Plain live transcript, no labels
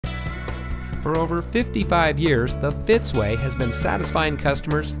For over 55 years, the Fitzway has been satisfying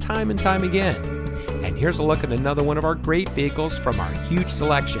customers time and time again. And here's a look at another one of our great vehicles from our huge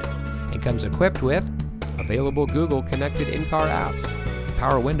selection. It comes equipped with available Google connected in-car apps,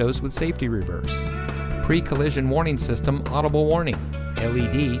 power windows with safety reverse, pre-collision warning system audible warning,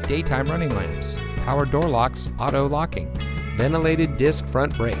 LED daytime running lamps, power door locks auto locking, ventilated disc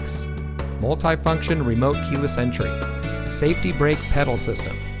front brakes, multifunction remote keyless entry, safety brake pedal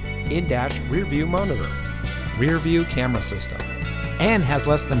system, in-dash rear view monitor, rear view camera system, and has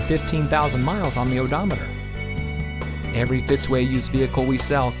less than 15,000 miles on the odometer. Every Fitzway used vehicle we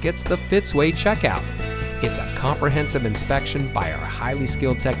sell gets the Fitzway checkout. It's a comprehensive inspection by our highly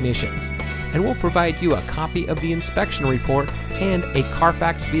skilled technicians, and we'll provide you a copy of the inspection report and a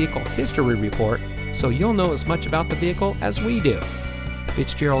Carfax vehicle history report so you'll know as much about the vehicle as we do.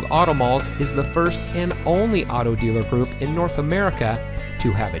 Fitzgerald Auto Malls is the first and only auto dealer group in North America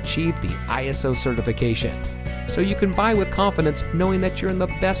to have achieved the ISO certification, so you can buy with confidence knowing that you're in the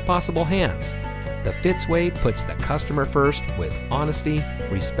best possible hands. The Fitzway puts the customer first with honesty,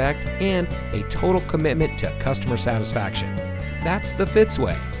 respect, and a total commitment to customer satisfaction. That's the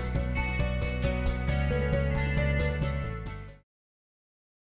Fitzway.